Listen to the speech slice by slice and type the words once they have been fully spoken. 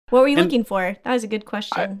What were you looking for? That was a good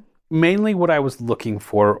question. Mainly what I was looking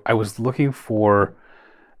for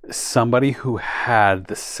somebody who had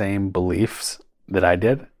the same beliefs that I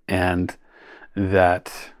did and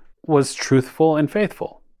that was truthful and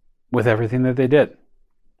faithful with everything that they did.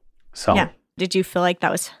 So, yeah. Did you feel like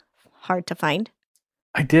that was hard to find?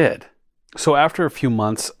 I did. So after a few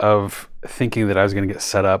months of thinking that I was going to get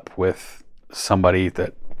set up with somebody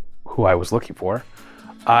who I was looking for,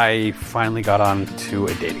 I finally got on to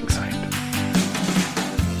a dating site.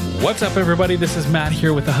 What's up, everybody? This is Matt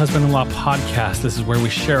here with the Husband-in-Law Podcast. This is where we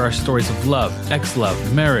share our stories of love,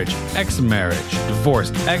 ex-love, marriage, ex-marriage,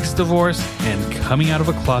 divorce, ex-divorce, and coming out of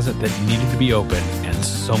a closet that needed to be opened, and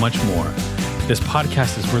so much more. This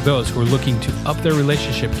podcast is for those who are looking to up their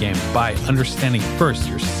relationship game by understanding first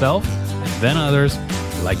yourself and then others,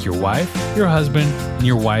 like your wife, your husband, and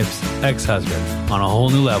your wife's ex-husband on a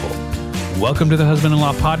whole new level. Welcome to the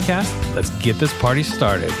Husband-in-Law Podcast. Let's get this party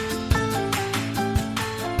started.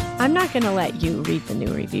 I'm not going to let you read the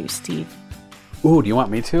new review, Steve. Ooh, do you want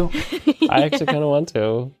me to? I actually kind of want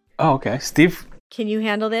to. Oh, okay. Steve? Can you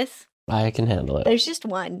handle this? I can handle it. There's just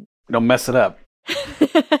one. Don't mess it up.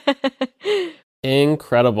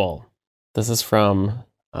 Incredible. This is from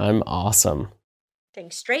I'm Awesome.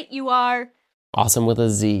 Dang straight you are. Awesome with a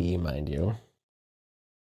Z, mind you.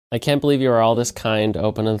 I can't believe you are all this kind,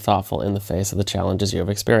 open, and thoughtful in the face of the challenges you have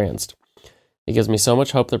experienced. It gives me so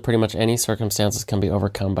much hope that pretty much any circumstances can be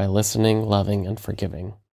overcome by listening, loving, and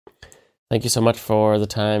forgiving. Thank you so much for the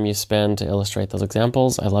time you spend to illustrate those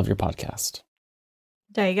examples. I love your podcast.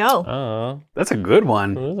 There you go. Oh, That's a good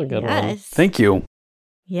one. that was a good one. Yes. Thank you.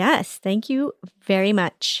 Yes, thank you very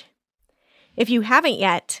much. If you haven't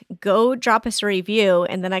yet, go drop us a review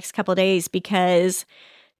in the next couple days because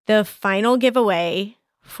the final giveaway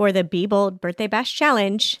for the Be Bold Birthday Bash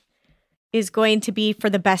Challenge is going to be for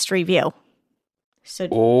the best review.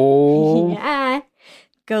 So, yeah,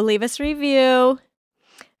 go leave us a review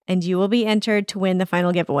and you will be entered to win the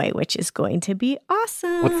final giveaway, which is going to be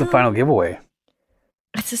awesome. What's the final giveaway?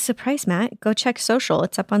 It's a surprise, Matt. Go check social.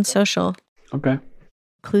 It's up on social. Okay.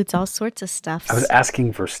 Includes all sorts of stuff. I was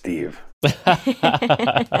asking for Steve.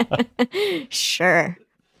 Sure.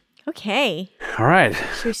 Okay. All right.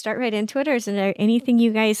 Should we start right into it, or is there anything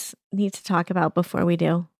you guys need to talk about before we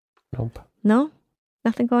do? Nope. No?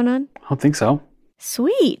 Nothing going on? I don't think so.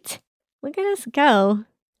 Sweet. Look at us go.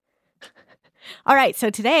 All right.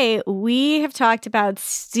 So today we have talked about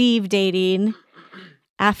Steve dating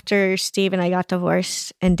after Steve and I got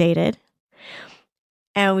divorced and dated.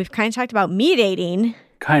 And we've kind of talked about me dating.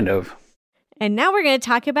 Kind of. And now we're going to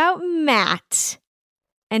talk about Matt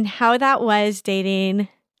and how that was dating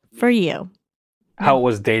for you. How it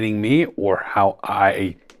was dating me or how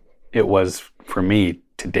it was for me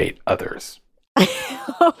to date others.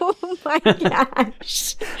 Oh my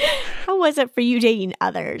gosh. How was it for you dating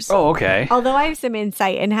others? Oh, okay. Although I have some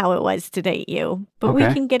insight in how it was to date you. But we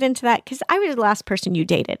Okay. can get into that because I was the last person you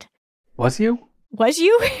dated. Was you? Was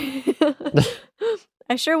you?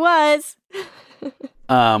 I sure was. Good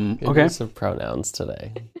Okay. use of pronouns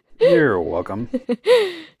today. You're welcome.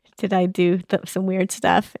 Did I do some weird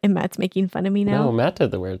stuff and Matt's making fun of me now? No, Matt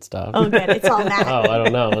did the weird stuff. Oh, good. It's all Matt. Oh, I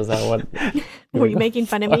don't know. Is that what? Were you making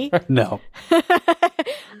fun of me? No.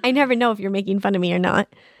 I never know if you're making fun of me or not.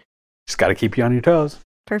 Just got to keep you on your toes.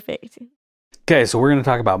 Perfect. Okay, so we're going to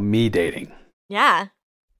talk about me dating. Yeah.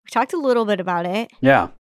 We talked a little bit about it. Yeah.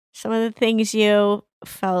 Some of the things you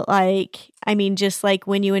felt like, I mean, just like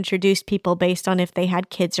when you introduced people based on if they had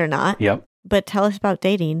kids or not. Yep. But tell us about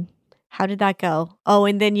dating. How did that go? Oh,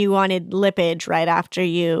 and then you wanted lippage right after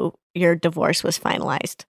your divorce was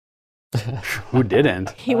finalized. Who didn't?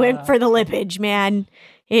 He went for the lippage, man.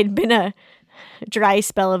 It had been a dry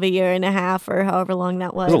spell of a year and a half or however long that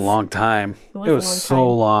It was. was a long time. It was a was long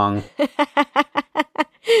so long.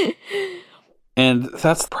 And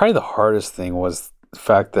that's probably the hardest thing was the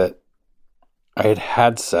fact that I had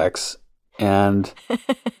had sex and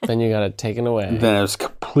Then you got it taken away. then it was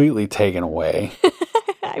completely taken away.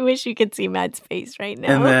 I wish you could see Matt's face right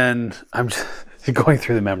now. And then I'm just going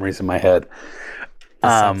through the memories in my head.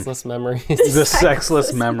 The sexless memories. The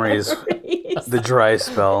sexless memories, the dry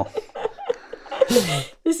spell.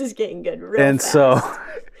 This is getting good real And fast. so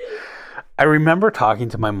I remember talking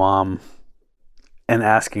to my mom and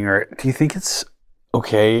asking her, do you think it's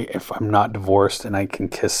okay if I'm not divorced and I can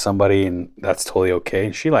kiss somebody and that's totally okay?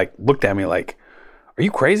 And she looked at me like, are you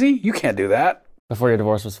crazy? You can't do that. Before your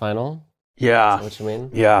divorce was final? Yeah. Is that what you mean?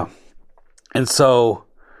 Yeah. And so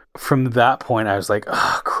from that point, I was like,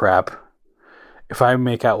 oh, crap. If I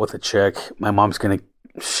make out with a chick, my mom's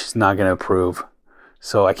she's not going to approve.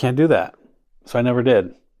 So I can't do that. So I never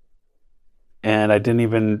did. And I didn't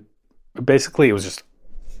even, basically it was just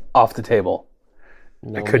off the table.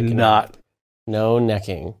 No I could necking. not, No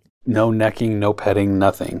necking. no necking, no petting,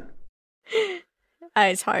 nothing.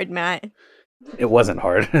 That is hard, Matt. It wasn't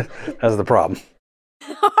hard. That's the problem.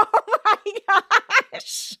 Oh my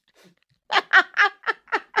gosh.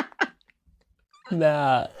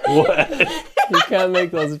 Nah. What? You can't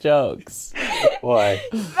make those jokes. Why?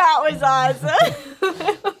 That was awesome.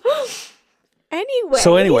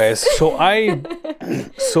 Anyways, so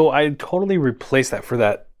I totally replaced that for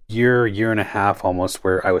that year and a half almost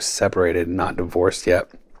where I was separated and not divorced yet.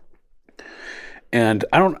 And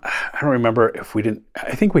I don't remember if we didn't,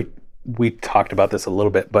 I think we talked about this a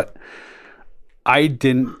little bit, but I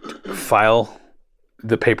didn't file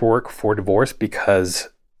the paperwork for divorce because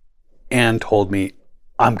Anne told me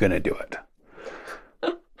I'm going to do it.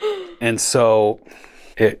 And so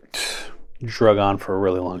it drug on for a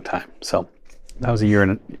really long time. So that was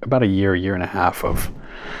about a year and a half of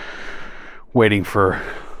waiting for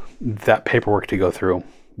that paperwork to go through,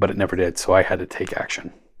 but it never did. So I had to take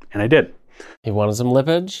action, and I did. You wanted some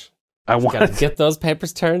lippage? I You gotta wanted get those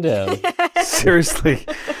papers turned in. seriously.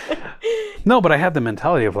 No, but I had the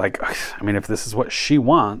mentality of like, I mean, if this is what she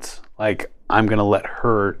wants, like, I'm going to let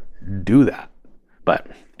her do that. But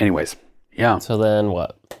anyways, yeah. So then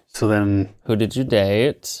what? So then Who did you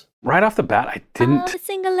date? right off the bat, I All didn't, the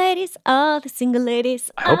single ladies, all the single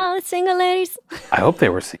ladies, hope- all the single ladies. I hope they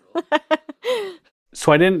were single.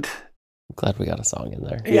 So I didn't, I'm glad we got a song in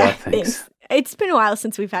there. yeah, thanks. It's been a while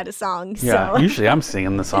since we've had a song, Yeah, so. usually I'm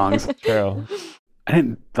singing the songs. True. I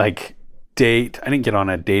didn't like date. I didn't get on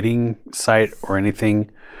a dating site or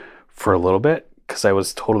anything for a little bit because I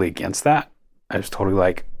was totally against that. I was totally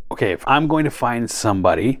like, okay, if I'm going to find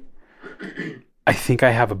somebody, I think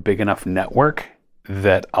I have a big enough network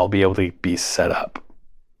that I'll be able to be set up.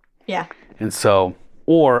 Yeah. And so,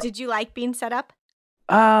 or, Did you like being set up?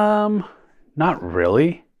 not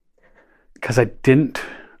really, because I didn't,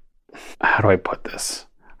 how do I put this?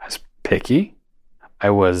 I was picky. I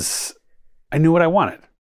knew what I wanted.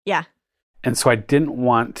 Yeah. And so I didn't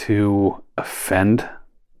want to offend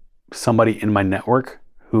somebody in my network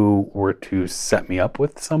who were to set me up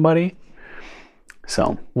with somebody.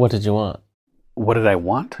 So What did you want? what did I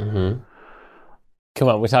want? Mm-hmm. Come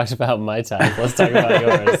on, we talked about my type. Let's talk about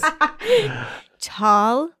yours.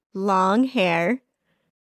 Tall, long hair.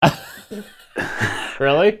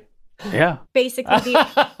 Really? Yeah. Basically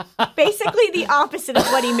the opposite of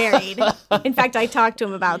what he married. In fact, I talked to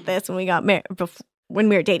him about this when we got married, when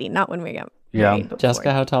we were dating, not when we got Yeah. married. Before.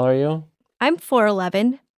 Jessica, how tall are you? I'm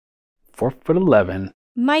 4'11". 4'11".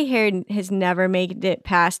 My hair has never made it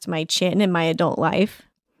past my chin in my adult life,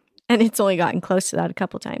 and it's only gotten close to that a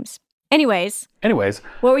couple times. Anyways, Anyways,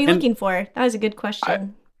 what were you And looking for? That was a good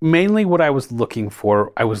question. mainly what I was looking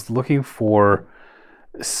for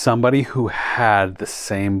somebody who had the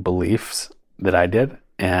same beliefs that I did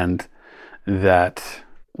and that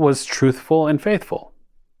was truthful and faithful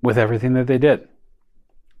with everything that they did.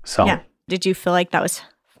 So Yeah. Did you feel like that was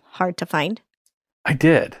hard to find? I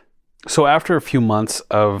did. So after a few months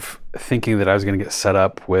of thinking that I was going to get set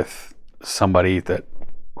up with somebody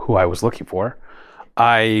who I was looking for,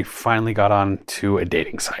 I finally got on to a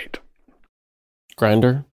dating site.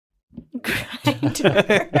 Grinder?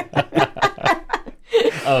 Grindr.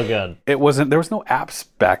 Oh, good. There was no apps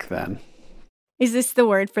back then. Is this the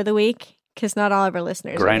word for the week? Because not all of our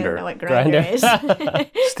listeners are Grindr. going to know what Grindr is.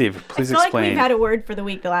 Steve, please I feel explain. like we've had a word for the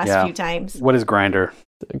week the last Yeah. few times. What is Grindr?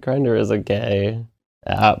 Grinder is a gay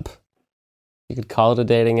app. You could call it a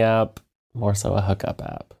dating app, more so a hookup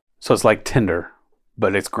app. So it's like Tinder,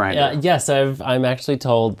 but it's Grindr. Yeah, yes, I'm actually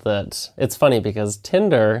told that it's funny because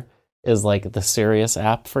Tinder is like the serious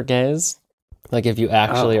app for gays. Like if you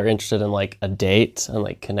actually are interested in like a date and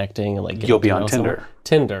like connecting and like getting You'll be to on know Tinder. someone.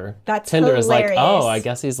 Tinder. That's Tinder is like, hilarious. oh, I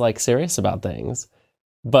guess he's like serious about things.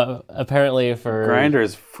 But apparently for Grindr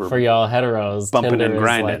is for y'all heteros, bumping Tinder and is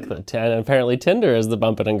grinding. like and apparently Tinder is the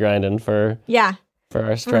bumping and grinding for Yeah, our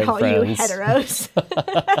for straight all friends. you heteros.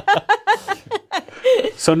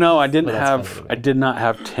 So no, I Well, that's funny. I did not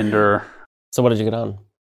have Tinder. So what did you get on?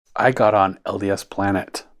 I got on LDS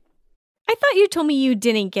Planet. I thought you told me you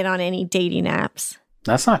didn't get on any dating apps.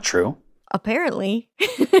 That's not true. Apparently.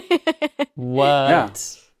 What? Yeah.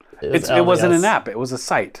 is It wasn't an LDS? app. It was a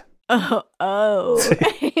site. Oh.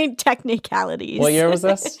 Technicalities. What year was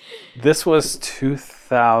this? This was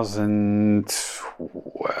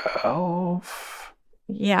 2012.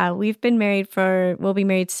 Yeah, we'll be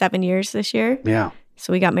married 7 years this year. Yeah.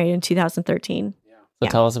 So we got married in 2013. So Yeah.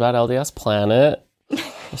 tell us about LDS Planet.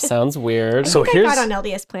 It sounds weird. So I here's got on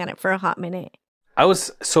LDS Planet for a hot minute. I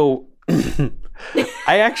was so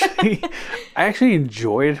I actually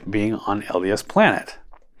enjoyed being on LDS Planet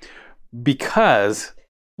because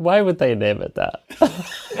Why would they name it that?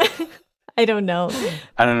 I don't know.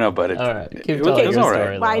 I don't know, but All right, keep it telling was your all story.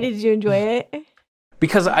 right. Why though. did you enjoy it?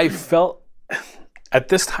 Because I felt at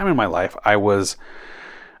this time in my life I was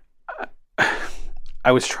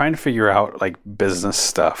trying to figure out like business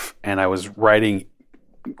stuff, and I was writing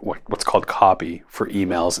what's called copy for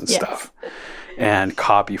emails and Yes. stuff, and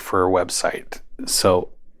copy for a website. So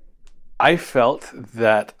I felt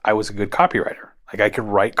that I was a good copywriter. Like I could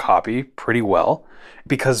write copy pretty well,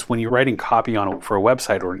 because when you're writing copy for a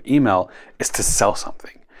website or an email, it's to sell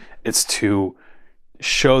something. It's to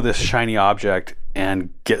show this shiny object and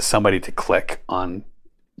get somebody to click on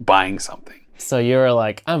buying something. So you were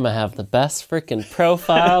like, I'm gonna have the best freaking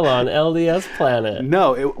profile on LDS Planet.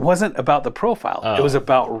 No, it wasn't about the profile. It was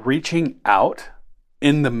about reaching out.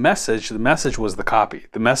 In the message was the copy.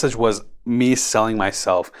 The message was me selling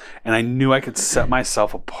myself, and I knew I could set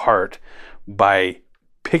myself apart by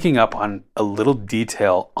picking up on a little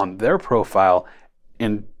detail on their profile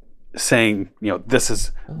and saying, this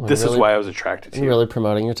is really- why I was attracted to You're you. really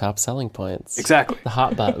promoting your top selling points. Exactly. The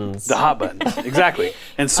hot buttons. The hot buttons. Exactly.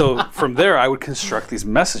 And so from there, I would construct these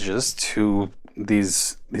messages to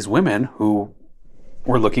these women who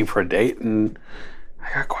were looking for a date, and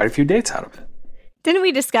I got quite a few dates out of it. Didn't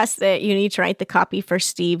we discuss that you need to write the copy for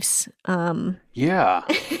Steve's Yeah.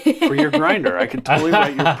 For your grinder, I could totally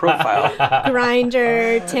write your profile.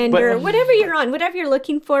 Grinder, Tinder, whatever you're on, whatever you're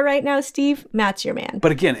looking for right now, Steve, Matt's your man.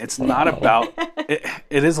 But again, it's not about,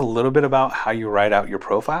 it is a little bit about how you write out your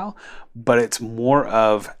profile, but it's more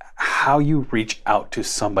of how you reach out to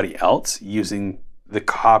somebody else using the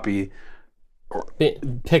copy.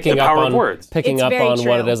 Picking The up power of on words. picking It's up very on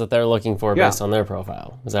what it true. is that they're looking for Yeah. based on their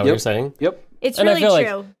profile. Is that what Yep. you're saying? Yep. It's And I really feel like-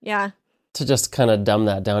 true. Yeah. To just kind of dumb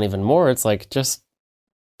that down even more, it's like just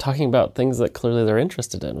talking about things that clearly they're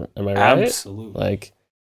interested in. Am I right? Absolutely. Like,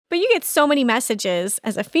 But you get so many messages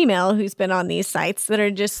as a female who's been on these sites that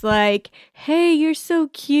are just like, hey, you're so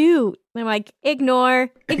cute. And I'm like, ignore.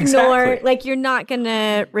 Exactly. Like, you're not going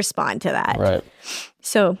to respond to that. right.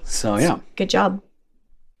 So, So, yeah. good job.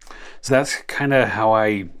 So that's kind of how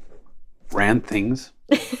I ran things,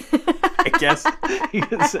 I guess you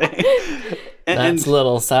could say. That's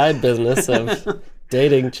little side business of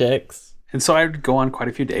dating chicks. And so I would go on quite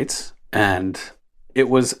a few dates, and it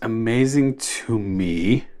was amazing to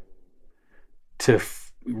me to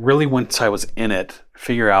really, once I was in it,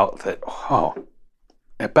 figure out that,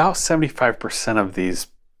 about 75% of these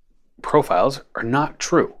profiles are not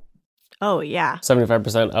true. Oh, yeah.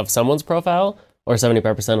 75% of someone's profile or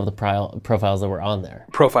 75% of the profiles that were on there?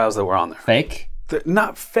 Profiles that were on there. Fake? They're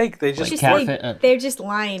not fake, they just, Just They're just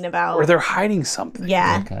lying about. or they're hiding something.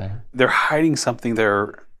 Yeah. Okay. They're hiding something.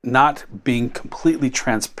 They're not being completely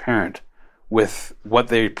transparent with what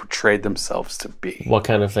they portrayed themselves to be. What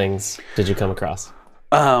kind of things did you come across?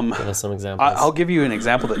 Give us some examples. I'll give you an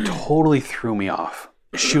example that totally threw me off.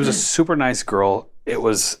 She was a super nice girl. It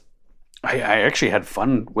was, I actually had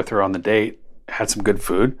fun with her on the date, had some good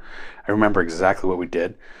food. I remember exactly what we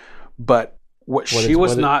did. But what she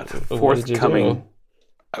was not forthcoming.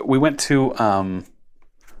 We went to,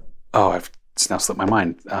 it's now slipped my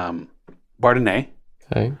mind, Bardonnay,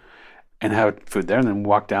 Okay. and had food there, and then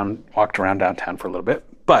walked around downtown for a little bit.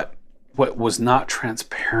 But what was not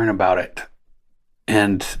transparent about it,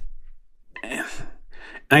 and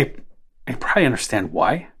I probably understand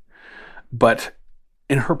why, but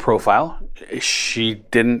in her profile, she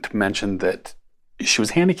didn't mention that she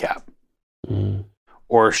was handicapped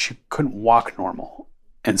or she couldn't walk normal,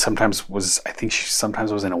 and sometimes was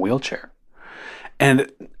in a wheelchair.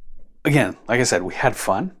 And again, like I said, we had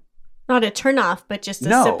fun. Not a turnoff, but just a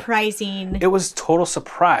No. surprising. It was total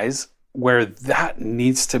surprise where that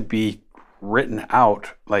needs to be written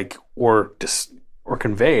out, like, or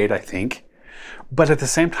conveyed, I think. But at the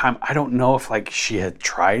same time, I don't know if like she had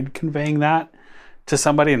tried conveying that to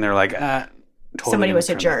somebody and they're like, totally Somebody was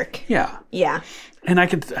a gonna turn that. jerk. Yeah. Yeah. And I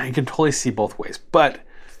can totally see both ways. But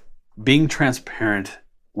being transparent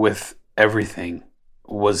with everything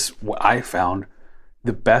was what I found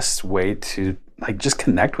the best way to like just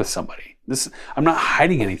connect with somebody. I'm not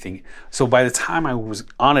hiding anything. So by the time I was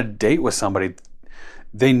on a date with somebody,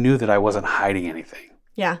 they knew that I wasn't hiding anything.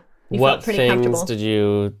 Yeah. You What felt pretty things comfortable. did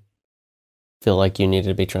you feel like you needed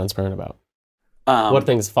to be transparent about? Um, What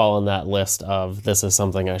things fall on that list of this is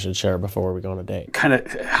something I should share before we go on a date? kind of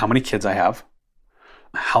how many kids I have,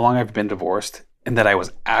 how long I've been divorced, and that I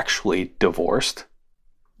was actually divorced.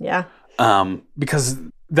 Yeah. Because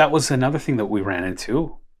that was another thing that we ran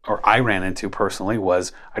into or I ran into personally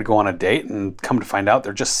was I'd go on a date and come to find out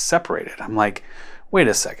they're just separated. I'm like, wait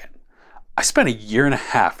a second. I spent a year and a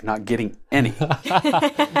half not getting any.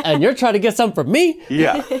 And you're trying to get some from me?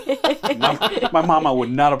 Yeah. My mama would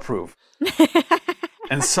not approve.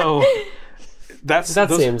 And so that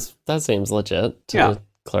seems legit to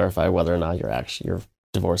clarify whether or not your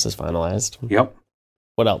divorce is finalized. Yep.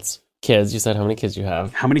 What else? Kids. You said how many kids you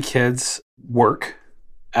have? How many kids? Work.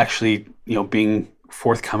 Actually, being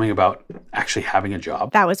forthcoming about actually having a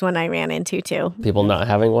job. That was one I ran into too. People not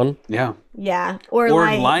having one? Yeah. Yeah. Or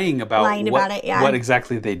lying about it, yeah. What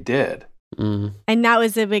exactly they did. Mm. And that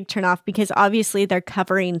was a big turnoff because obviously they're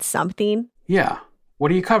covering something. Yeah.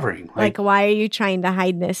 What are you covering? Like, why are you trying to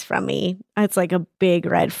hide this from me? It's like a big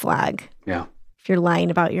red flag. Yeah. If you're lying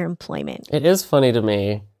about your employment. It is funny to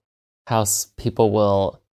me how people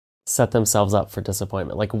will set themselves up for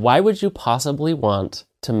disappointment. Like, why would you possibly want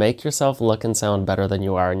to make yourself look and sound better than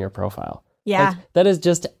you are in your profile? Yeah. Like, that is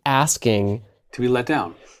just asking to be let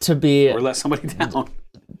down. Or let somebody down.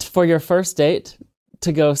 For your first date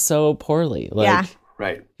to go so poorly. Like, yeah.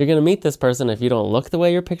 Right. You're going to meet this person if you don't look the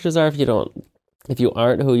way your pictures are, if you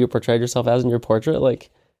aren't who you portrayed yourself as in your portrait, like,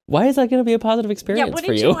 why is that going to be a positive experience for you? Yeah,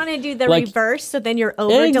 wouldn't you want to do the reverse so then you're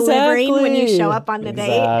over-delivering when you show up on the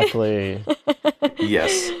date? Exactly.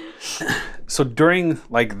 Yes. So during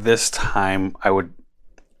this time, I would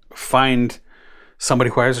find somebody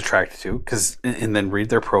who I was attracted to, and then read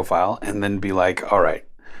their profile, and then be like, all right,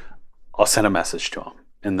 I'll send a message to them,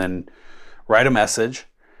 and then write a message.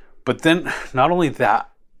 But then not only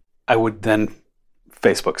that, I would then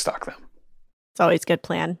Facebook stalk them. It's always a good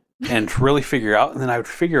plan. And really figure out, and then I would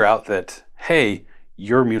figure out that, hey,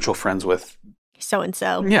 you're mutual friends with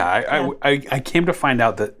so-and-so. Yeah, I came to find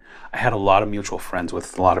out that I had a lot of mutual friends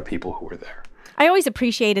with a lot of people who were there. I always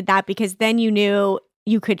appreciated that because then you knew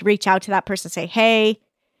you could reach out to that person and say, hey,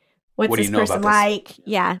 what's this person like?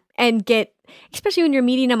 Yeah. And especially when you're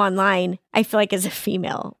meeting them online, I feel like as a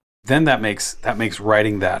female. Then that makes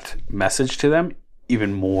writing that message to them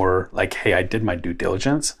even more like, hey, I did my due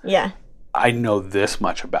diligence. Yeah. I know this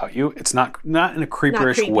much about you. It's not in a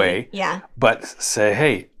creeperish way. Yeah. But say,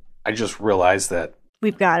 hey, I just realized that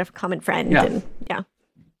we've got a common friend. Yeah. And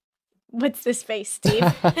what's this face, Steve?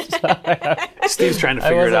 Steve's trying to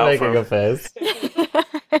figure it out. Making a face.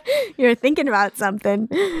 You're thinking about something.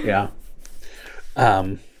 Yeah.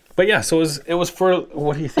 But yeah, so it was for,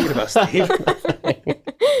 what are you thinking about, Steve?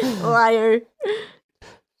 Liar.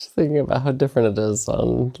 Just thinking about how different it is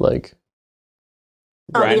on LDS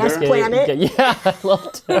Planet? Yeah, a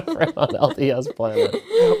little different on LDS Planet.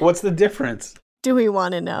 What's the difference? Do we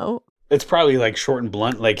want to know? It's probably short and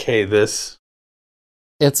blunt, hey, this.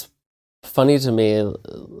 It's funny to me.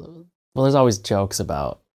 Well, there's always jokes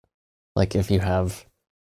about, if you have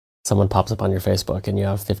someone pops up on your Facebook and you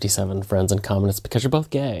have 57 friends in common, it's because you're both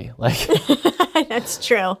gay. That's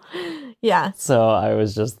true. Yeah. So I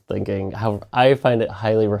was just thinking how I find it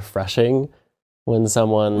highly refreshing when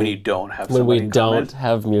we don't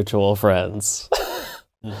have mutual friends.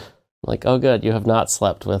 Oh good, you have not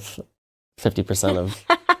slept with 50% of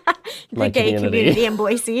my the gay community in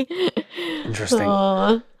Boise. Interesting.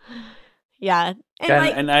 Yeah.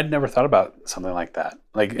 And I'd never thought about something like that.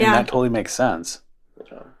 And that totally makes sense.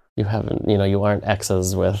 You haven't, you aren't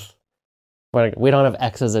exes with, we don't have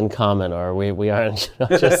exes in common, or we aren't,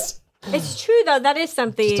 just. It's true though, that is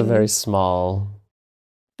something. Just a very small.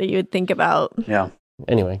 That you would think about. Yeah.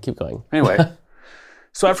 Anyway, keep going. Anyway,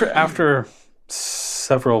 so after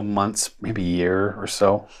several months, maybe a year or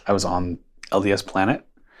so, I was on LDS Planet.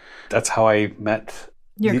 That's how I met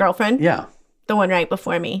your girlfriend. Yeah, the one right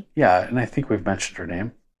before me. Yeah, and I think we've mentioned her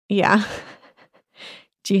name. Yeah.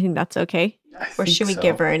 Do you think that's okay, or should we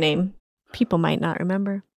give her a name? People might not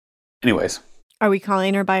remember. Anyways, are we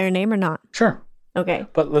calling her by her name or not? Sure. Okay.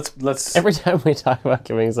 But let's. Every time we talk about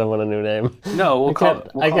giving someone a new name, no,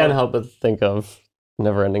 I can't help but think of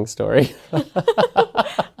Never-Ending Story.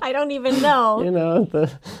 I don't even know.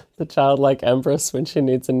 The childlike empress when she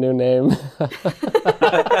needs a new name.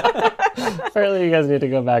 Apparently, you guys need to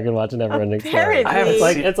go back and watch Never-Ending Story.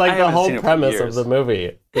 It's like the whole premise of the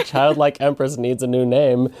movie. The childlike empress needs a new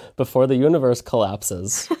name before the universe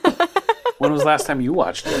collapses. When was the last time you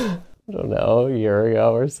watched it? I don't know, a year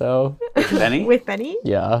ago or so. With Penny? With Penny?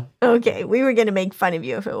 Yeah. Okay, we were going to make fun of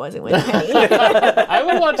you if it wasn't with Penny. I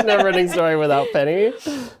would watch Never-Ending Story without Penny.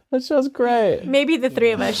 That show's great. Maybe the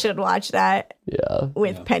three of us should watch that. Yeah.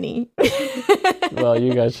 With Penny. Well,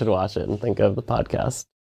 you guys should watch it and think of the podcast.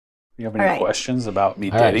 You have any questions about me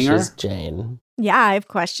dating her? She's Jane. Yeah, I have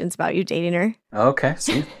questions about you dating her. Okay,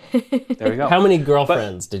 see? There we go. How many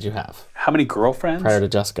girlfriends did you have? How many girlfriends? Prior to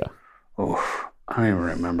Jessica. Oof. I don't even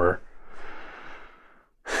remember.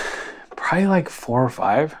 Probably like 4 or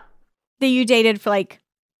 5. That you dated for like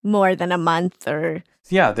more than a month or...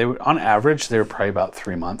 Yeah, they were, on average, they were probably about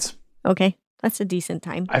 3 months. Okay, that's a decent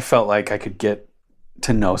time. I felt like I could get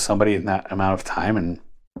to know somebody in that amount of time, and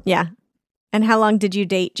Yeah. And how long did you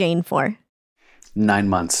date Jane for? 9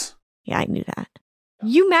 months. Yeah, I knew that.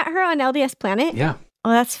 You met her on LDS Planet? Yeah.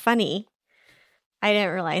 Oh, that's funny. I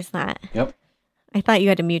didn't realize that. Yep. I thought you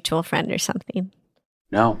had a mutual friend or something.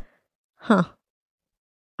 No. Huh.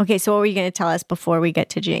 Okay, so what were you going to tell us before we get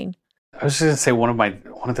to Jane? I was just gonna say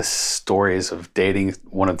one of the stories of dating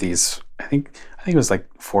one of these. I think it was like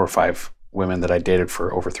 4 or 5 women that I dated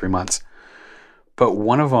for over 3 months. But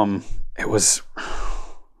one of them, it was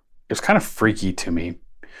kind of freaky to me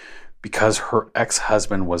because her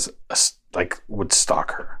ex-husband was would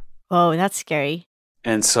stalk her, Oh, that's scary.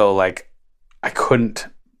 and so like I couldn't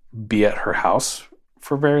be at her house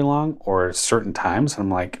for very long or certain times. And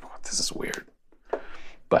I'm like, oh, this is weird.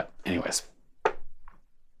 But anyways.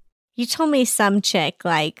 You told me some chick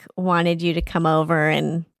like wanted you to come over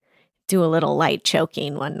and do a little light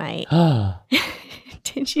choking one night.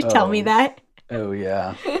 Did you tell me Oh. that? Oh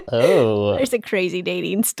yeah. Oh, There's a crazy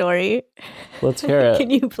dating story. let's hear it. Can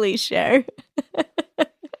you please share?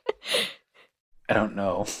 I don't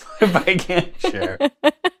know if I can share.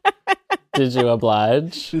 Did you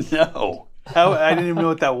oblige? No. I didn't even know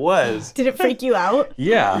what that was. Did it freak you out?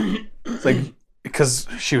 Yeah. It's like, because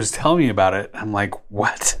she was telling me about it. I'm like,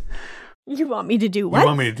 what? You want me to do You what?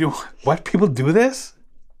 want me to do what? People do this?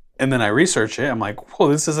 And then I research it. I'm like, whoa,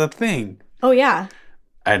 this is a thing. Oh, yeah.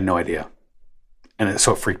 I had no idea. And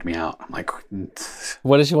so it freaked me out. I'm like,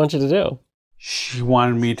 What did she want you to do? she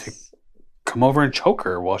wanted me to come over and choke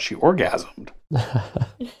her while she orgasmed.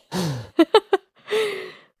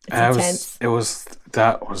 It's intense.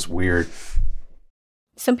 That was weird.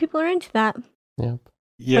 Some people are into that, Yep.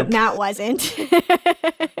 Yep. but Matt wasn't.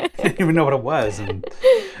 I didn't even know what it was. And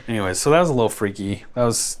anyway, so that was a little freaky. That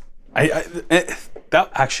was, that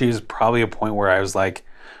actually is probably a point where I was like,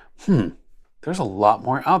 there's a lot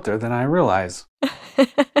more out there than I realize. I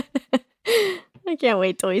can't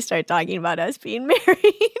wait till we start talking about us being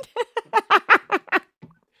married.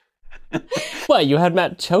 What, you had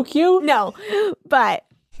Matt choke you? No, but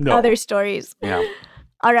No. other stories. Yeah.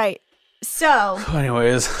 All right. So, So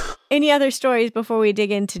anyways, any other stories before we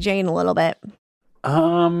dig into Jane a little bit?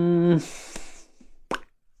 Sounds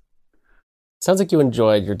like you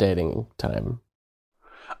enjoyed your dating time.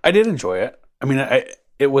 I did enjoy it. I mean,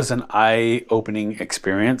 it was an eye-opening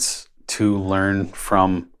experience to learn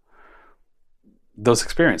from those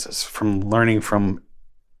experiences, from learning from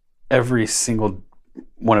every single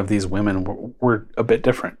one of these women were a bit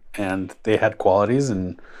different, and they had qualities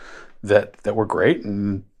and that were great,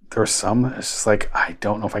 and there were some it's just like, I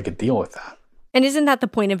don't know if I could deal with that. And isn't that the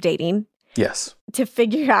point of dating? Yes. To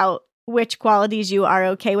figure out which qualities you are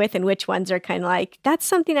okay with and which ones are kind of like, that's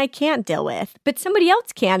something I can't deal with, but somebody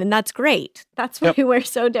else can, and that's great. That's why we're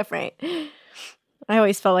so different. I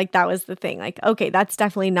always felt like that was the thing. Like, okay, that's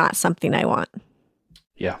definitely not something I want.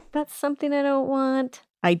 Yeah. That's something I don't want.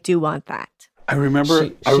 I do want that. I remember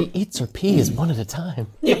She eats her peas one at a time.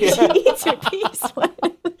 She eats her peas.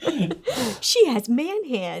 She has man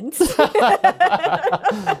hands.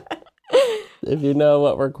 If you know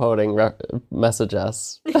what we're quoting, message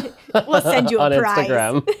us We'll send you a on prize.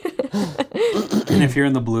 Instagram. and if you're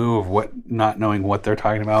in the blue of not knowing what they're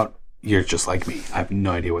talking about, you're just like me. I have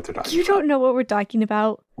no idea what they're talking You about. don't know what we're talking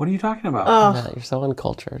about. What are you talking about? Oh, Matt, you're so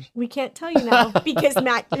uncultured. we can't tell you now because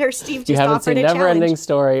Matt or Steve You just haven't offered seen a Never Ending challenge.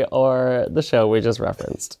 Story or the show we just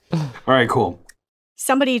referenced. All right, cool.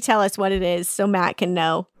 Somebody tell us what it is so Matt can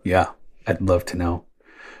know. Yeah, I'd love to know.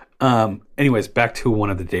 Anyways, back to one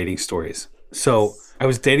of the dating stories. So I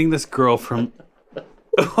was dating this girl from...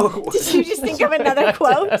 Did you just think of another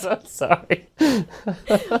quote? I'm sorry.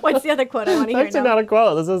 What's the other quote I want to hear Actually, now? not a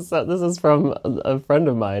quote. This is from a friend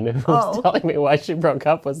of mine who was telling me why she broke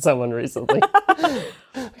up with someone recently. I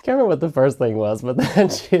can't remember what the first thing was, but then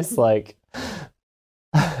she's like,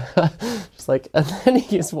 and then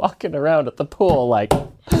he's walking around at the pool like,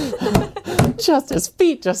 just his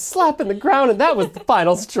feet just slapping the ground, and that was the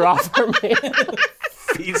final straw for me.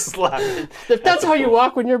 Feet slapping. If that's how you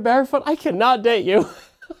walk when you're barefoot, I cannot date you.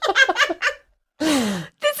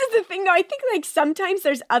 This is the thing, though. I think like sometimes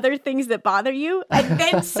there's other things that bother you, and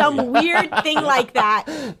then some weird thing like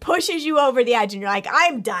that pushes you over the edge, and you're like,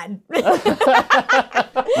 I'm done.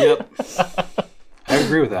 Yep. I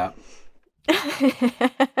agree with that.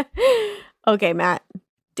 Okay, Matt,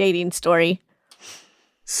 dating story.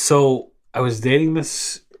 So I was dating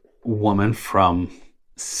this woman from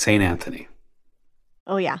St. Anthony.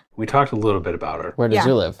 Oh, yeah. We talked a little bit about her. Where did Yeah.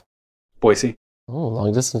 you live? Boise. Oh,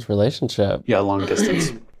 long distance relationship. Yeah, long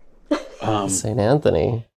distance. St.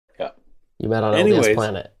 Anthony. Yeah. You met on Anyways. LDS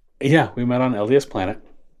Planet. Yeah, we met on LDS Planet.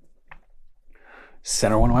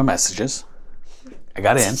 Sent her one of my messages. I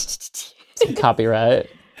got in. Copyright,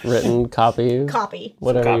 written copy, Copy.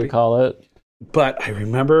 whatever Copy. you call it. But I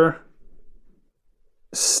remember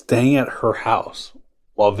staying at her house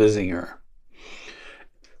while visiting her.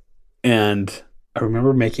 And I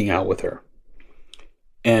remember making out with her.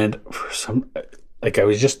 And for some, like, I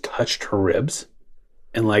was just touched her ribs.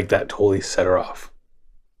 And, like, that totally set her off.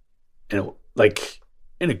 And, it, like,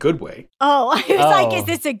 in a good way. Oh, I was like, Oh. is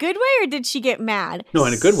this a good way or did she get mad? No,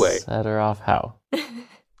 in a good way. Set her off how?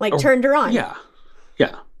 Like turned her on? Yeah.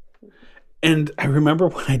 Yeah. And I remember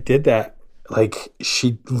when I did that, like,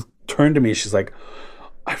 she turned to me. She's like,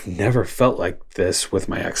 I've never felt like this with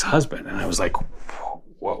my ex-husband. And I was like,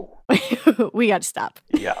 whoa. We got to stop.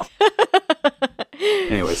 Yeah.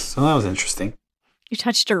 Anyways, so that was interesting. You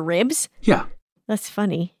touched her ribs? Yeah. That's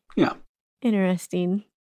funny. Yeah. Interesting.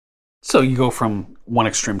 So you go from one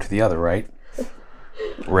extreme to the other, right?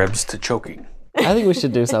 Ribs to choking. I think we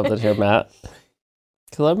should do something here, Matt.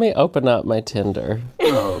 Let me open up my Tinder,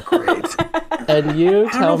 Oh, great. and you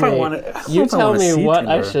tell me. You tell me what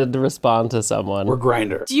I should. should respond to someone. Or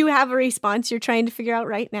Grinder. Do you have a response you're trying to figure out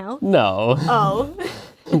right now? No, Oh.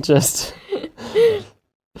 just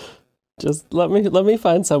let me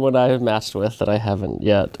find someone I have matched with that I haven't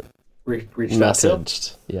yet Reach out to.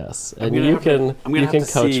 messaged. Yes, and gonna you have to- can I'm gonna you have can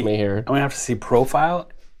to coach see- me here. I'm going to have to see profile.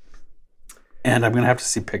 And I'm going to have to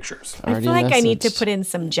see pictures. I Already feel like I need to messaged. put in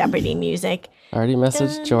some Jeopardy music. Already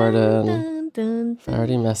messaged Jordan. Dun, dun, dun.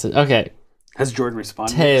 Already messaged. Okay, Has Jordan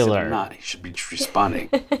responded? Taylor. He should not. He should be responding.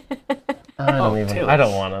 Taylor. I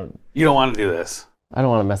don't want to. You don't want to do this. I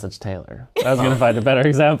don't want to message Taylor. I was going to find a better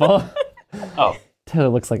example. Oh, Taylor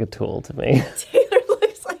looks like a tool to me. Taylor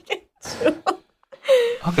looks like it too.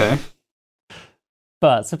 okay.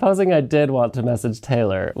 But supposing I did want to message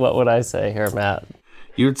Taylor, what would I say here, Matt?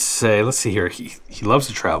 You'd say, let's see here. He loves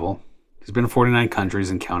to travel. He's been to 49 countries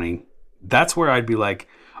and counting. That's where I'd be like,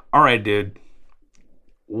 all right, dude.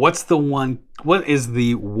 What is the one?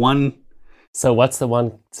 So what's the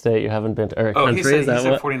one state you haven't been to? Or Oh, country? he said, Is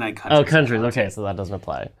that what? 49 countries. Oh, countries. and Okay, so that doesn't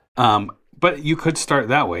apply. counting. But you could start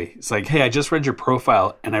that way. It's like, hey, I just read your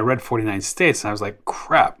profile and I read 49 states. And I was like,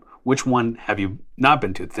 crap. Which one have you not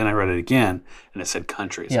been to? Then I read it again and it said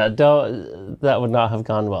countries. Yeah, that would not have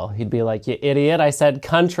gone well. He'd be like, you idiot, I said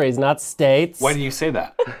countries, not states. Why do you say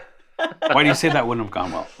that? Why do you say that wouldn't have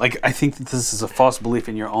gone well? Like, I think that this is a false belief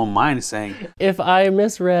in your own mind saying, If I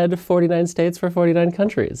misread 49 states for 49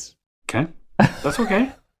 countries. okay, that's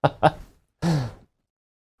okay.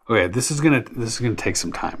 Okay, this is gonna take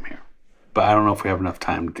some time here. But I don't know if we have enough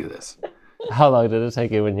time to do this. How long did it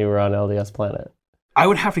take you when you were on LDS Planet? I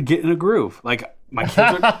would have to get in a groove. Like my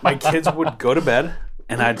kids would go to bed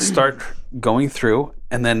and I'd start going through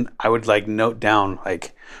and then I would like note down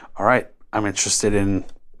like, all right, I'm interested in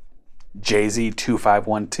Jay-Z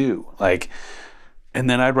 2512. Like, and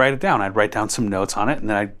then I'd write it down. I'd write down some notes on it and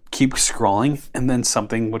then I'd keep scrolling and then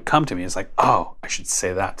something would come to me. It's like, oh, I should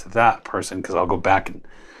say that to that person because I'll go back and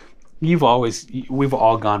we've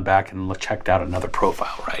all gone back and checked out another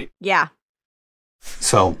profile, right? Yeah.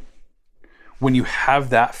 So when you have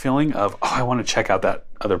that feeling of, oh, I want to check out that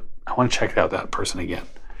person again,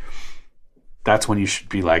 that's when you should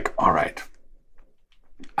be like, all right,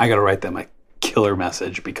 I got to write them a killer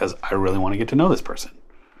message because I really want to get to know this person.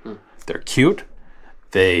 They're cute.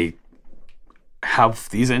 They have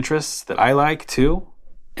these interests that I like too.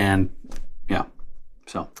 And yeah,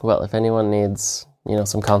 so. Well, if anyone needs,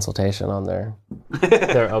 some consultation on their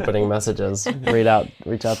opening messages, reach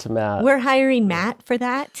out to Matt. We're hiring Matt for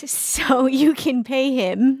that, so you can pay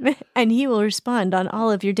him and he will respond on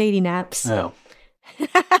all of your dating apps. Oh.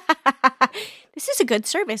 This is a good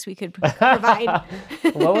service we could provide.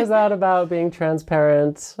 What was that about being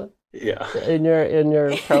transparent Yeah. in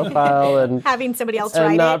your profile and Having somebody else and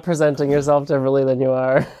write not it. presenting yourself differently than you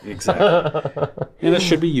are? Exactly. And it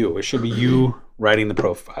should be you. It should be you writing the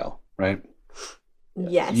profile, right?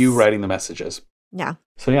 Yes. You writing the messages. Yeah.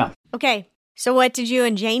 So yeah. Okay. So what did you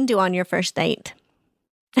and Jane do on your first date?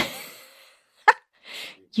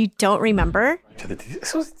 You don't remember?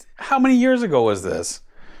 So how many years ago was this?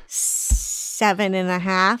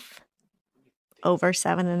 7.5. Over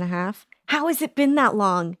 7.5. How has it been that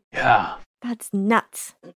long? Yeah. That's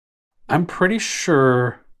nuts. I'm pretty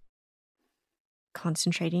sure.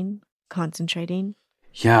 Concentrating.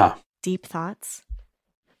 Yeah. Deep thoughts.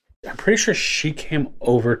 I'm pretty sure she came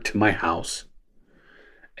over to my house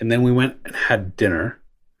and then we went and had dinner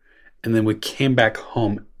And then we came back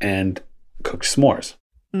home and cooked s'mores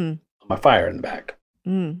on my fire in the back.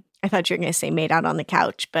 I thought you were going to say made out on the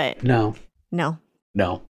couch, but No. no.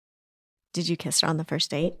 Did you kiss her on the first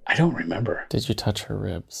date? I don't remember. Did you touch her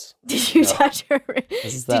ribs? Did you touch her?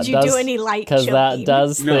 Did you do any light choking? Because that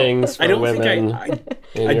does things for women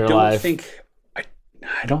in your life.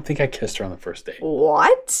 I don't think I kissed her on the first date.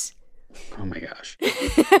 What? Oh my gosh.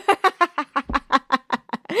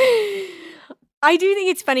 I do think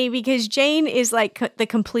it's funny because Jane is like the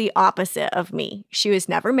complete opposite of me. She was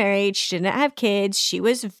never married. She didn't have kids. She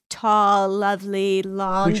was tall, lovely,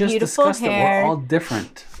 long, we just beautiful discussed hair. That we're all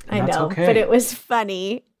different. I know, okay. but it was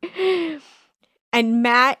funny. And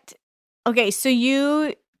Matt, okay, so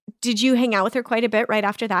did you hang out with her quite a bit right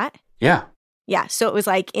after that? Yeah. Yeah, so it was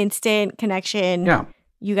like instant connection. Yeah.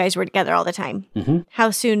 You guys were together all the time. Mm-hmm. How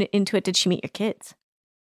soon into it did she meet your kids?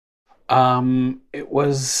 It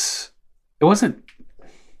wasn't,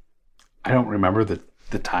 I don't remember the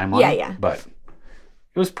timeline. Yeah. But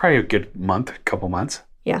it was probably a good couple months.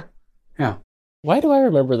 Yeah. Yeah. Why do I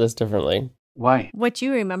remember this differently? Why? What do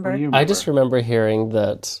you remember? What do you I just remember hearing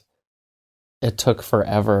that it took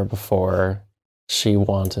forever before she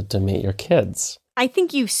wanted to meet your kids. I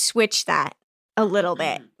think you switched that a little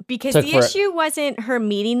bit because Took the issue wasn't her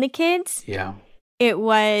meeting the kids. Yeah. It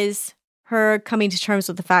was her coming to terms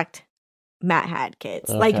with the fact Matt had kids.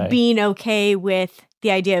 Okay. Like being okay with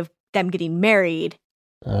the idea of them getting married.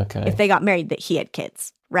 Okay. If they got married, that he had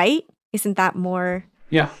kids, right? Isn't that more?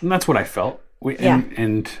 Yeah, and that's what I felt.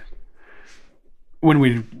 And when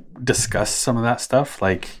we discussed some of that stuff,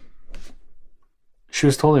 like, she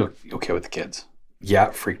was totally okay with the kids. Yeah,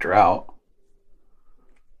 it freaked her out.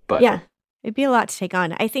 But Yeah, it'd be a lot to take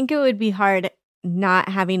on. I think it would be hard not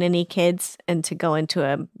having any kids and to go into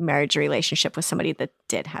a marriage relationship with somebody that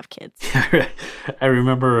did have kids. I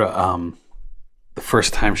remember the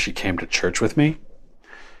first time she came to church with me.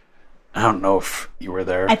 I don't know if you were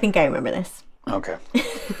there. I think I remember this. Okay.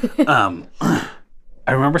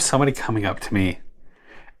 I remember somebody coming up to me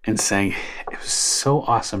and saying, "It was so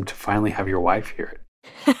awesome to finally have your wife here."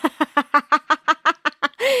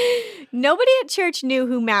 Nobody at church knew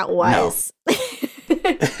who Matt was. No.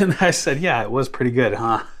 And I said, "Yeah, it was pretty good,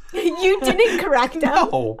 huh?" You didn't correct him?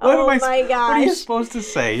 No. My gosh. What are you supposed to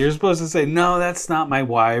say? You're supposed to say, "No, that's not my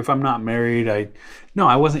wife. I'm not married." I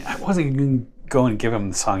wasn't going to go and give him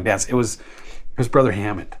the song and dance. It was Brother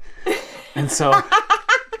Hammond. And so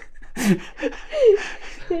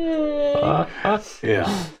yeah.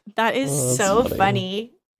 That is so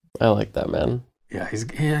funny. I like that man. Yeah,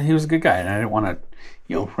 he was a good guy, and I didn't want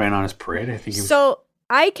to, rain on his parade. I think he was. So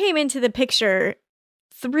I came into the picture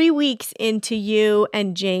 3 weeks into you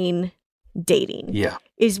and Jane dating. Yeah.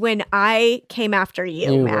 Is when I came after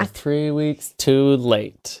you, You Matt. were 3 weeks too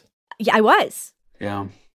late. Yeah, I was. Yeah.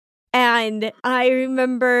 And I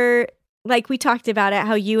remember, like, we talked about it,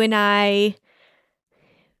 how you and I.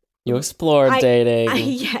 You explored dating,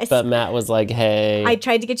 yes. but Matt was like, "Hey, I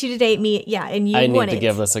tried to get you to date me, yeah, and you I need wouldn't. to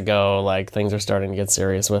give this a go. Like, things are starting to get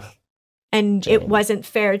serious with." And Jane. it wasn't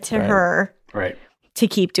fair to her Right. to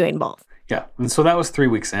keep doing both. Yeah. And so that was 3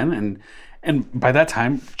 weeks in, and by that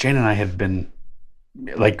time, Jane and I had been,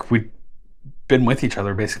 like, we'd been with each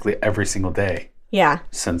other basically every single day. Yeah.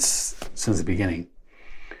 Since the beginning.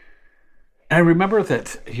 And I remember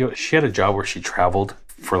that she had a job where she traveled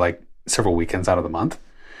for like several weekends out of the month.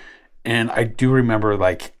 And I do remember,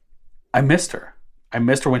 like, I missed her. I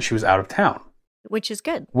missed her when she was out of town. Which is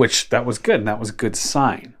good. That was good. And that was a good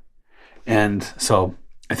sign. And so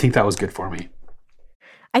I think that was good for me.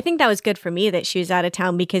 I think that was good for me that she was out of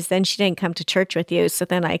town because then she didn't come to church with you. So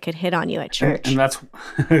then I could hit on you at church. And that's,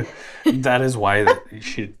 that is why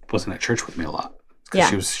she wasn't at church with me a lot.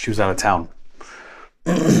 Because she was out of town.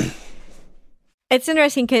 It's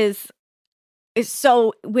interesting because,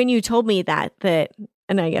 so when you told me that,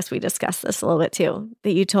 and I guess we discussed this a little bit too,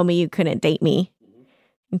 that you told me you couldn't date me.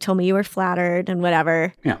 You told me you were flattered and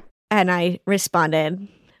whatever. Yeah. And I responded,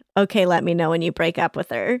 "Okay, let me know when you break up with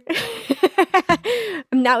her."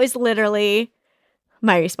 And that was literally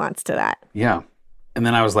my response to that. Yeah. And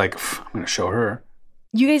then I was like, I'm going to show her.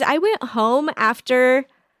 You guys, I went home after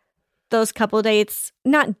those couple dates,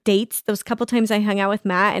 not dates, those couple times I hung out with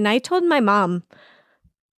Matt, and I told my mom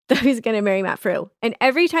that I was going to marry Matt Frew. And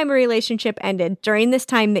every time a relationship ended during this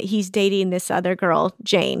time that he's dating this other girl,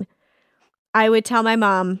 Jane, I would tell my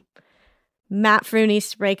mom, Matt Frew needs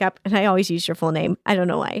to break up. And I always use your full name. I don't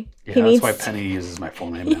know why. Yeah, that's why Penny uses my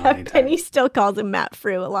full name now. Yeah, Penny still calls him Matt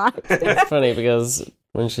Frew a lot. It's funny because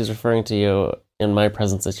when she's referring to you in my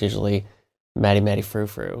presence, it's usually Maddie Frou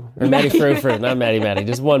Frou. Or Maddie Frou Frou, not Maddie.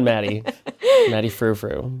 Just one Maddie. Maddie Frou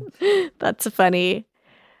Frou. That's funny.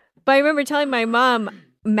 But I remember telling my mom,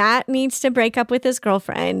 Matt needs to break up with his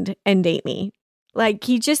girlfriend and date me. Like,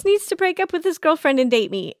 he just needs to break up with his girlfriend and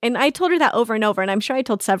date me. And I told her that over and over. And I'm sure I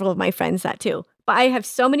told several of my friends that too. But I have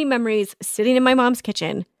so many memories sitting in my mom's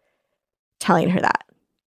kitchen telling her that.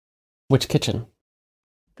 Which kitchen?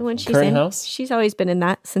 The one she's Current in. house? She's always been in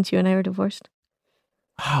that since you and I were divorced.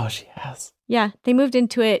 Wow, she has. Yeah, they moved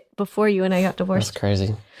into it before you and I got That's divorced.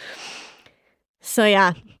 crazy. So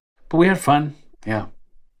yeah, But we had fun. Yeah.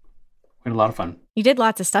 We had a lot of fun. you did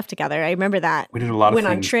lots of stuff together. I remember that. We did a lot of Went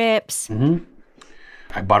things. on trips. Hmm.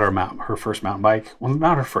 I bought her first mountain bike. Well,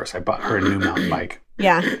 not her first. I bought her a new mountain bike.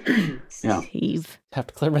 Yeah. Yeah. Steve. Have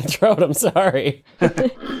to clear my throat. I'm sorry.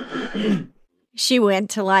 She went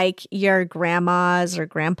to like your grandma's or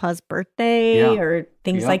grandpa's birthday Yeah. or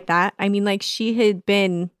things Yeah. like that. I mean, like she had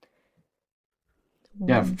been.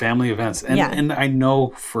 Yeah, family events. And Yeah. and I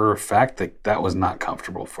know for a fact that that was not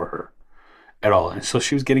comfortable for her at all. And so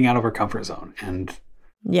she was getting out of her comfort zone. And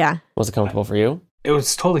Yeah. Was it comfortable for you? it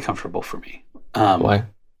was totally comfortable for me. Why?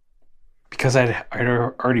 Because I'd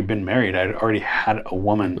already been married. I'd already had a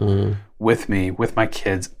woman with me, with my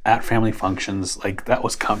kids, at family functions. Like, that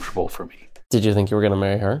was comfortable for me. Did you think you were going to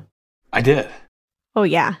marry her? I did. Oh,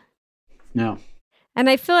 yeah. Yeah. And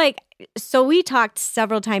I feel like, so we talked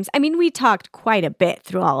several times. I mean, we talked quite a bit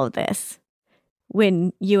through all of this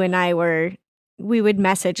when you and I we would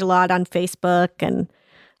message a lot on Facebook and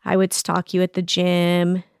I would stalk you at the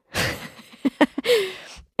gym.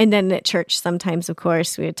 And then at church, sometimes, of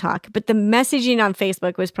course, we would talk. But the messaging on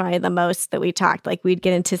Facebook was probably the most that we talked. Like, we'd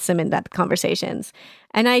get into some in-depth conversations.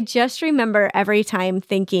 And I just remember every time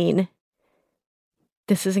thinking,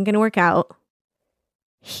 this isn't going to work out.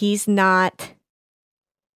 He's not,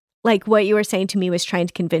 like what you were saying to me was trying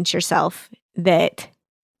to convince yourself that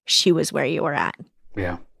she was where you were at.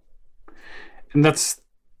 Yeah. And that's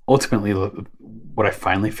ultimately what I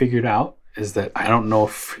finally figured out, is that I don't know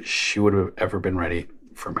if she would have ever been ready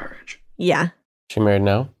for marriage. Yeah. She married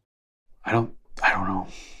now? I don't know.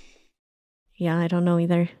 Yeah, I don't know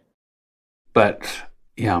either. But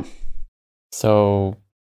yeah. So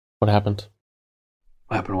what happened?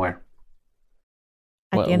 What happened where?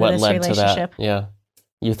 At the end of this led to relationship. that? Yeah.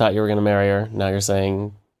 You thought you were going to marry her. Now you're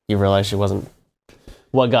saying you realized she wasn't.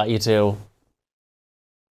 What got you to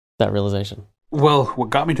that realization? Well,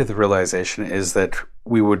 what got me to the realization is that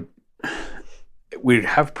we'd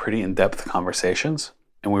have pretty in-depth conversations,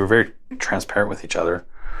 and we were very transparent with each other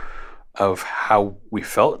of how we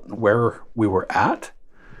felt, where we were at.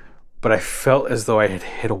 But I felt as though I had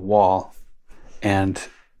hit a wall and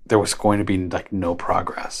there was going to be like no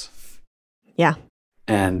progress. Yeah.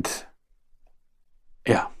 And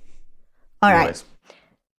yeah. All right. Anyways.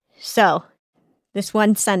 So this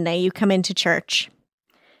one Sunday, you come into church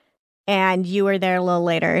and you were there a little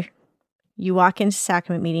later. You walk into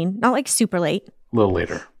sacrament meeting, not like super late, A little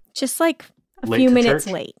later. just like a Late few to minutes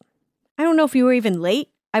church? late. I don't know if you were even late.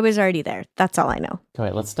 I was already there. That's all I know. Okay,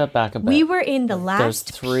 wait, let's step back a bit. We were in the last There's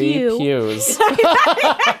three pew. pews.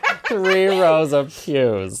 3 rows of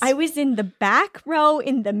pews. I was in the back row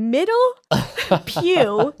in the middle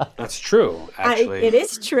pew. That's true, actually. It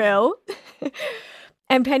is true.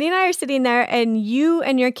 And Penny and I are sitting there, and you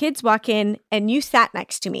and your kids walk in, and you sat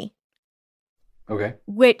next to me, Okay.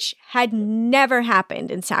 which had never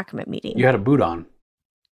happened in sacrament meeting. You had a boot on.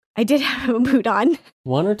 I did have a boot on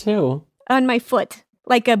 1 or 2? my foot,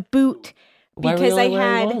 like a boot, Why were because you I only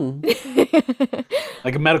wearing had one?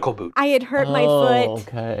 Like a medical boot. I had hurt my Oh, foot.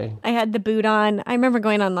 okay. I had the boot on. I remember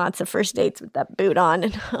going on lots of first dates with that boot on,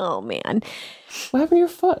 and oh man, What happened to your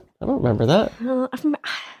foot? I don't remember that.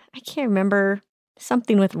 I can't remember.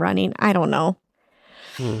 Something with running. I don't know.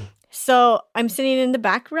 So I'm sitting in the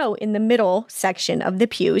back row in the middle section of the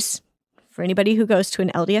pews. For anybody who goes to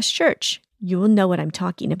an LDS church, you will know what I'm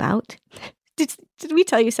talking about. Did we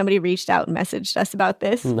tell you somebody reached out and messaged us about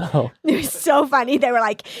this? No. It was so funny. They were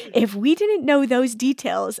like, if we didn't know those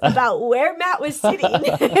details about where Matt was sitting,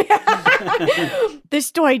 the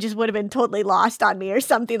story just would have been totally lost on me or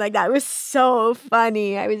something like that. It was so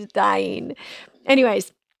funny. I was dying.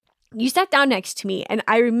 Anyways, you sat down next to me, and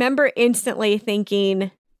I remember instantly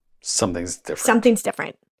thinking, Something's different. something's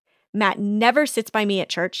different. Matt never sits by me at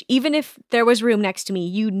church. Even if there was room next to me,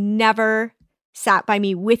 you never sat by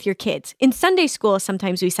me with your kids. In Sunday school,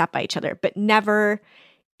 sometimes we sat by each other, but never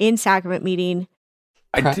in sacrament meeting.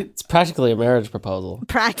 I did. It's practically a marriage proposal.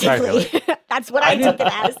 Practically. That's what I took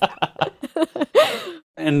it as.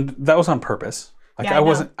 And that was on purpose. Like Yeah,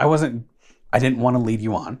 I didn't want to lead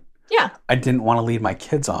you on. Yeah. I didn't want to lead my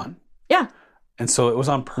kids on. Yeah. And so it was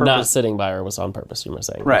on purpose. Not sitting by her was on purpose, you were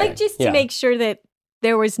saying. Right. Like just to Yeah. make sure that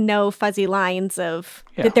there was no fuzzy lines of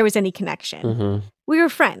Yeah. that there was any connection. Mm-hmm. We were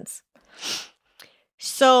friends.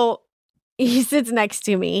 So he sits next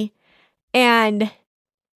to me and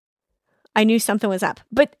I knew something was up.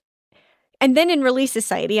 And then in Relief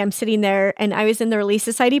Society, I'm sitting there and I was in the Relief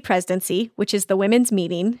Society presidency, which is the women's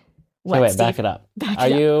meeting. Wait, back it up.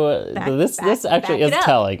 This actually is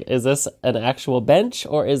telling. Is this an actual bench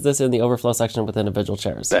or is this in the overflow section with individual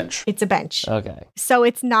chairs? Bench. It's a bench. Okay. So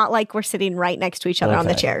it's not like we're sitting right next to each other on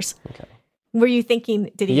the chairs. Okay. Were you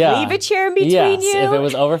thinking, did he leave a chair in between yes. you? If it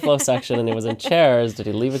was overflow section and it was in chairs, did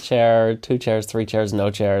he leave a chair, 2 chairs, 3 chairs,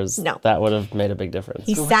 no chairs? No. That would have made a big difference.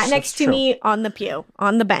 He sat next to me on the pew,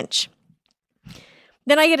 on the bench.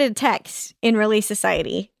 Then I get a text in Relief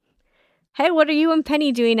Society. Hey, what are you and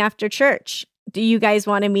Penny doing after church? Do you guys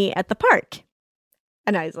want to meet at the park?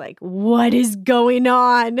 And I was like, what is going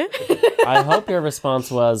on? I hope your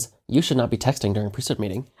response was, you should not be texting during a priesthood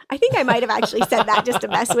meeting. I think I might have actually said that just to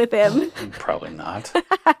mess with him. Probably not.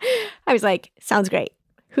 I was like, sounds great.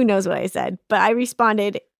 Who knows what I said? But I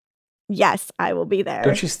responded, yes, I will be there.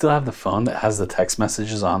 Don't you still have the phone that has the text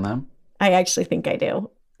messages on them? I actually think I do.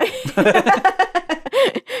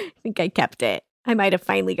 I think I kept it. I might have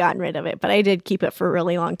finally gotten rid of it, but I did keep it for a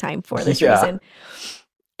really long time for this reason.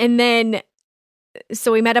 And then,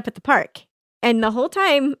 so we met up at the park. And the whole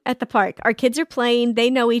time at the park, our kids are playing. They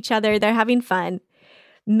know each other. They're having fun.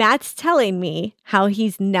 Matt's telling me how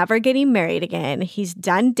he's never getting married again. He's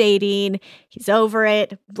done dating. He's over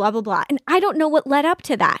it, blah, blah, blah. And I don't know what led up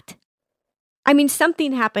to that. I mean,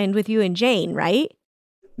 something happened with you and Jane, right?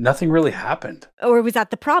 Nothing really happened. Or was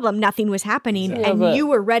that the problem? Nothing was happening, and you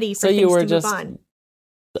were ready for things to move on.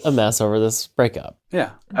 A mess over this breakup.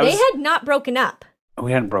 Yeah. They had not broken up.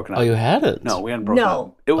 We hadn't broken up. Oh, you hadn't? No, we hadn't broken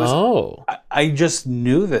up. It was. I just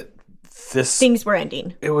knew that things were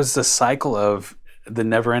ending. It was the cycle of the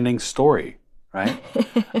never-ending story, right?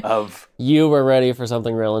 Of you were ready for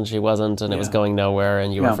something real and she wasn't, and it was going nowhere,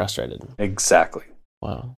 and you were frustrated. Exactly.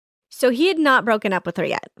 Wow. So he had not broken up with her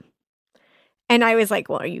yet. And I was like,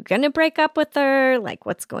 well, are you going to break up with her? Like,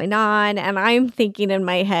 what's going on? And I'm thinking in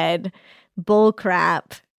my head, bull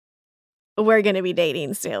crap. We're going to be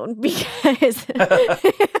dating soon because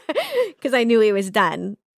I knew he was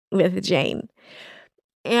done with Jane.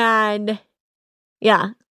 And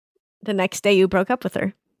yeah, the next day you broke up with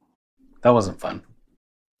her. That wasn't fun.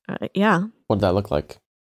 Yeah. What did that look like?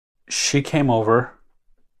 She came over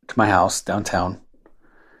to my house downtown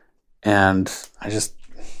and I just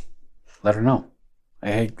let her know,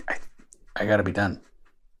 I got to be done.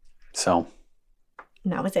 So.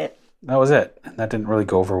 And that was it. That was it. And that didn't really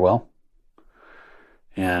go over well.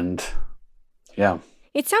 And yeah.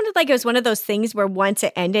 It sounded like it was one of those things where once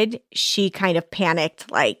it ended, she kind of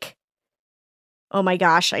panicked like, oh my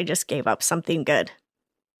gosh, I just gave up something good.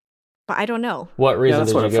 But I don't know. What reason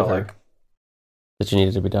did you give her? That you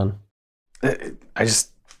needed to be done? It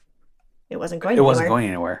wasn't going anywhere. It wasn't going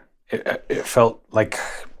anywhere. It felt like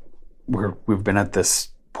we've been at this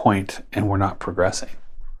point and we're not progressing.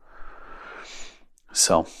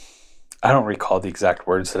 So I don't recall the exact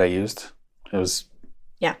words that I used. It was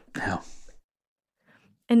yeah. Yeah.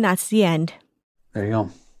 And that's the end. There you go.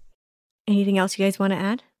 Anything else you guys want to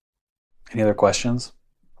add? Any other questions?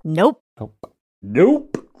 Nope.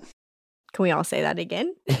 Nope. Can we all say that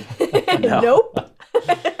again? No. Nope.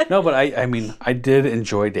 No, but I mean, I did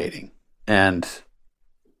enjoy dating. And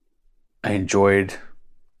I enjoyed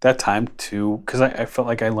that time too, because I felt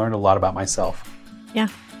like I learned a lot about myself. Yeah.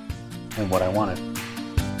 And what I wanted.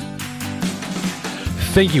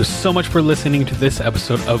 Thank you so much for listening to this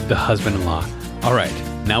episode of The Husband-in-Law. All right,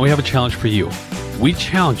 now we have a challenge for you. We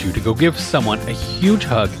challenge you to go give someone a huge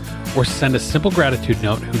hug or send a simple gratitude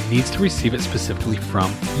note who needs to receive it specifically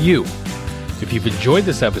from you. If you've enjoyed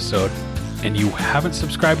this episode and you haven't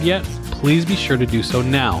subscribed yet, please be sure to do so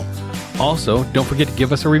now. Also, don't forget to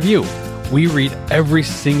give us a review. We read every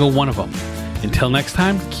single one of them. Until next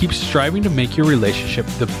time, keep striving to make your relationship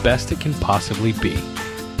the best it can possibly be.